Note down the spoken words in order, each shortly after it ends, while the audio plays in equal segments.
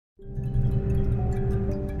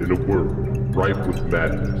In a world rife with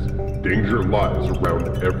madness, danger lies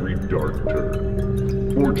around every dark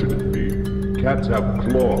turn. Fortunately, cats have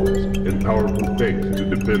claws and powerful fangs to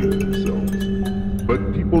defend themselves.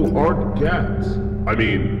 But people aren't cats. I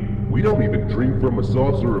mean, we don't even drink from a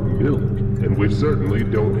saucer of milk, and we certainly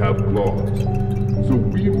don't have claws. So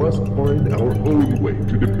we must find our own way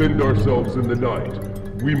to defend ourselves in the night.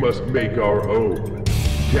 We must make our own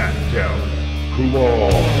Cat Town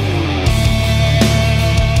Claws.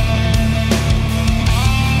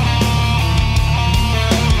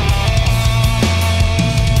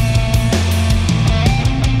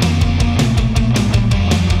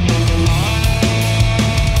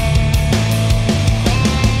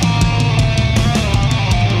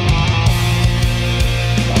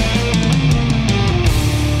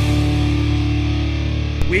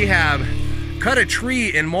 We have cut a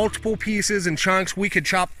tree in multiple pieces and chunks. We could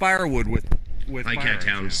chop firewood with Cat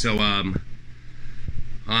Town. So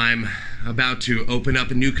I'm about to open up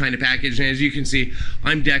a new kind of package, and as you can see,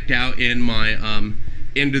 I'm decked out in my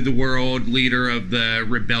end of the world leader of the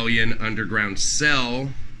rebellion underground cell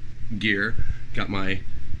gear. Got my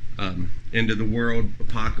end of the world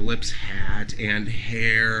apocalypse hat and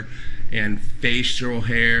hair and facial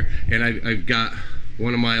hair, and I've got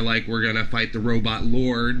one of my, like, we're gonna fight the robot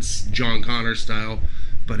lords, John Connor style,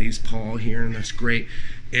 buddy's Paul here, and that's great.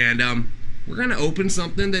 And we're gonna open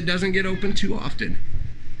something that doesn't get opened too often.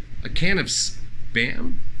 A can of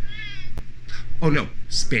Spam? Oh no,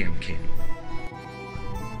 Spam can.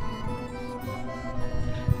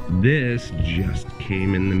 This just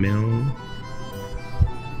came in the mail.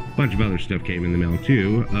 A bunch of other stuff came in the mail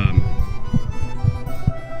too.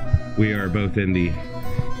 We are both in the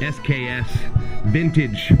SKS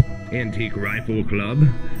Vintage Antique Rifle Club,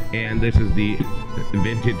 and this is the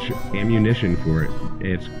vintage ammunition for it.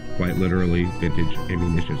 It's quite literally vintage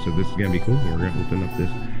ammunition, so this is gonna be cool. We're gonna open up this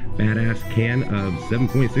badass can of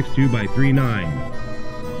 7.62 by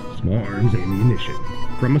 3.9 small arms ammunition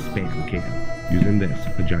from a Spam can, using this,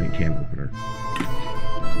 a giant can opener.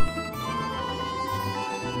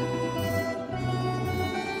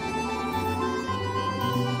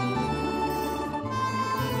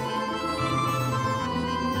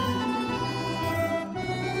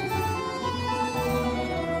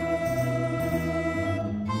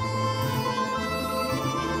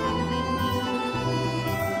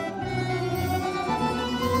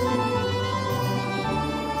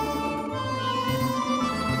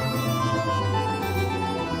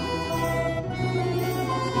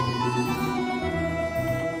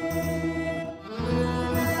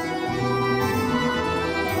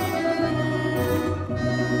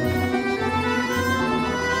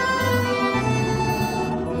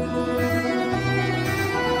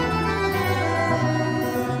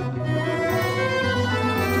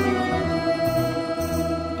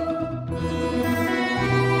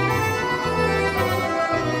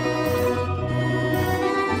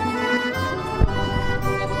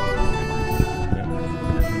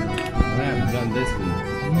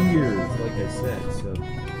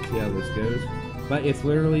 But it's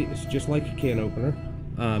literally, it's just like a can opener,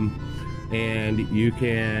 and you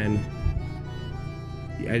can,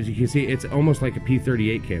 as you can see, it's almost like a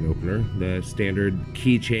P38 can opener, the standard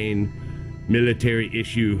keychain military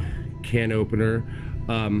issue can opener,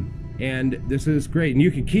 and this is great, and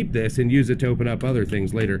you can keep this and use it to open up other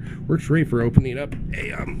things later. Works great for opening up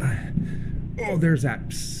a, oh, there's that,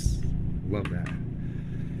 psst, love that.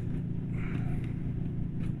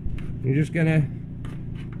 You're just gonna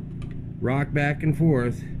rock back and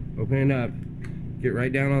forth, open it up, get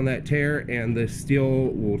right down on that tear, and the steel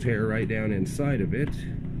will tear right down inside of it.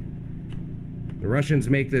 The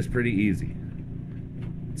Russians make this pretty easy.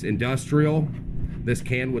 It's industrial. This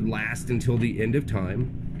can would last until the end of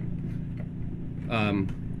time.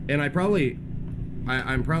 And I'm probably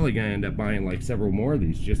gonna end up buying like several more of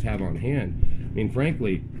these just have on hand. I mean,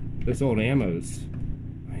 frankly, this old ammo's,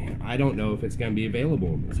 I don't know if it's gonna be available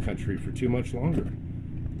in this country for too much longer.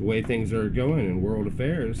 The way things are going in world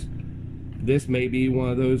affairs, this may be one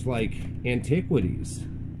of those like antiquities,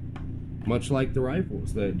 much like the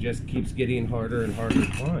rifles, that just keeps getting harder and harder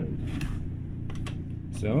to find.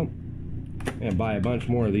 So, I'm gonna buy a bunch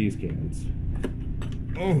more of these cans.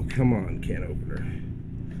 Oh, come on, can opener.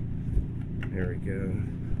 There we go.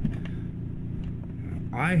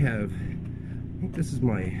 I think this is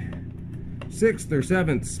my 6th or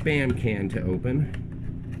 7th Spam can to open.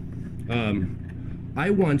 I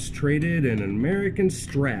once traded an American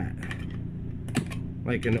Strat,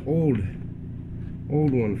 like an old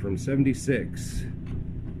one from '76,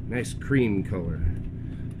 nice cream color.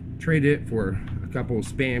 Traded it for a couple of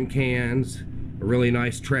Spam cans, a really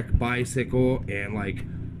nice Trek bicycle, and like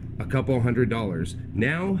a couple $100.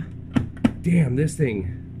 Now, damn, this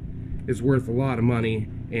thing is worth a lot of money,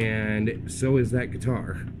 and so is that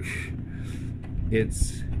guitar.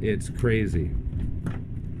 It's crazy.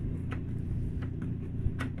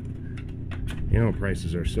 You know,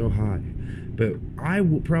 prices are so high. But I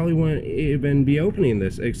probably wouldn't even be opening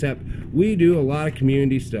this, except we do a lot of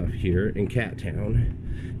community stuff here in Cat Town,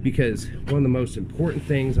 because one of the most important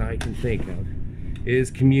things I can think of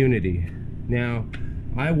is community. Now,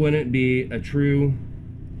 I wouldn't be a true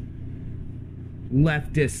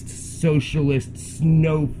leftist, socialist,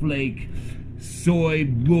 snowflake, soy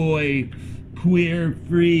boy, queer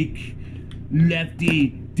freak, lefty,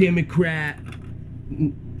 Democrat,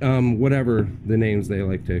 whatever the names they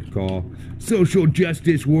like to call, social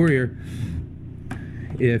justice warrior,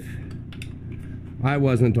 if I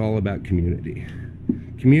wasn't all about community.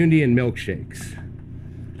 Community and milkshakes.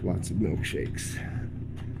 Lots of milkshakes.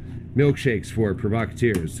 Milkshakes for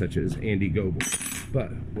provocateurs such as Andy Goebel.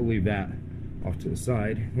 But we'll leave that off to the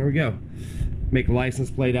side. Here we go. Make a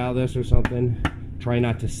license plate out of this or something. Try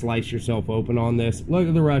not to slice yourself open on this. Look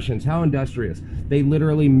at the Russians, how industrious. They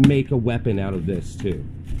literally make a weapon out of this too.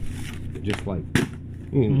 Just like,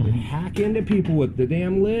 you know, hack into people with the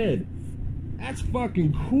damn lid. That's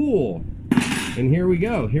fucking cool. And here we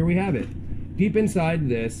go, here we have it. Deep inside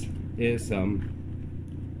this is some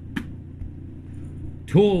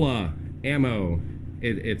Tula ammo.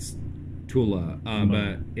 It's Tula,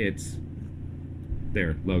 but it's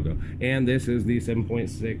their logo. And this is the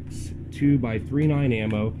 7.6 2x39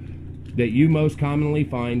 ammo that you most commonly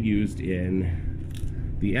find used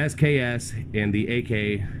in the SKS and the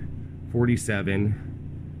AK-47.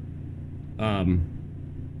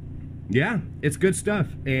 Yeah, it's good stuff,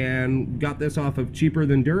 and got this off of Cheaper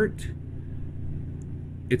Than Dirt.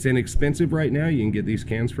 It's inexpensive right now. You can get these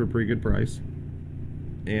cans for a pretty good price,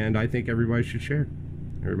 and I think everybody should share.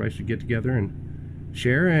 Everybody should get together and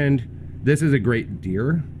share. And this is a great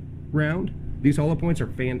deer round. These hollow points are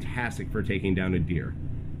fantastic for taking down a deer.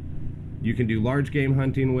 You can do large game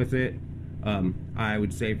hunting with it. I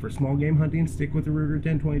would say for small game hunting, stick with the Ruger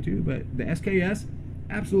 1022, but the SKS,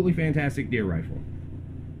 absolutely fantastic deer rifle.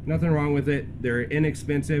 Nothing wrong with it. They're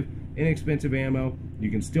inexpensive ammo. You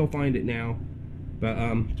can still find it now, but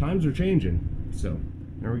times are changing. So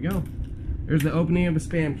there we go. There's the opening of a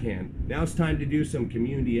spam can. Now it's time to do some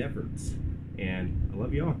community efforts. And I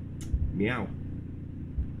love you all. Meow.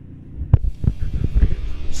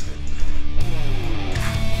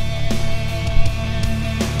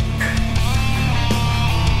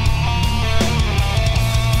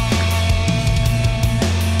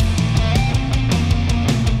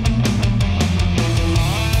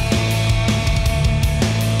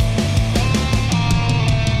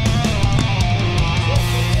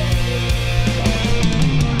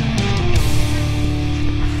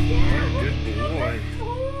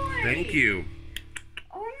 Thank you.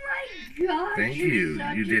 Oh my God! Thank you.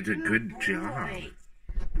 Such You did a good boy. job.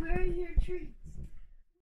 Where's your treat?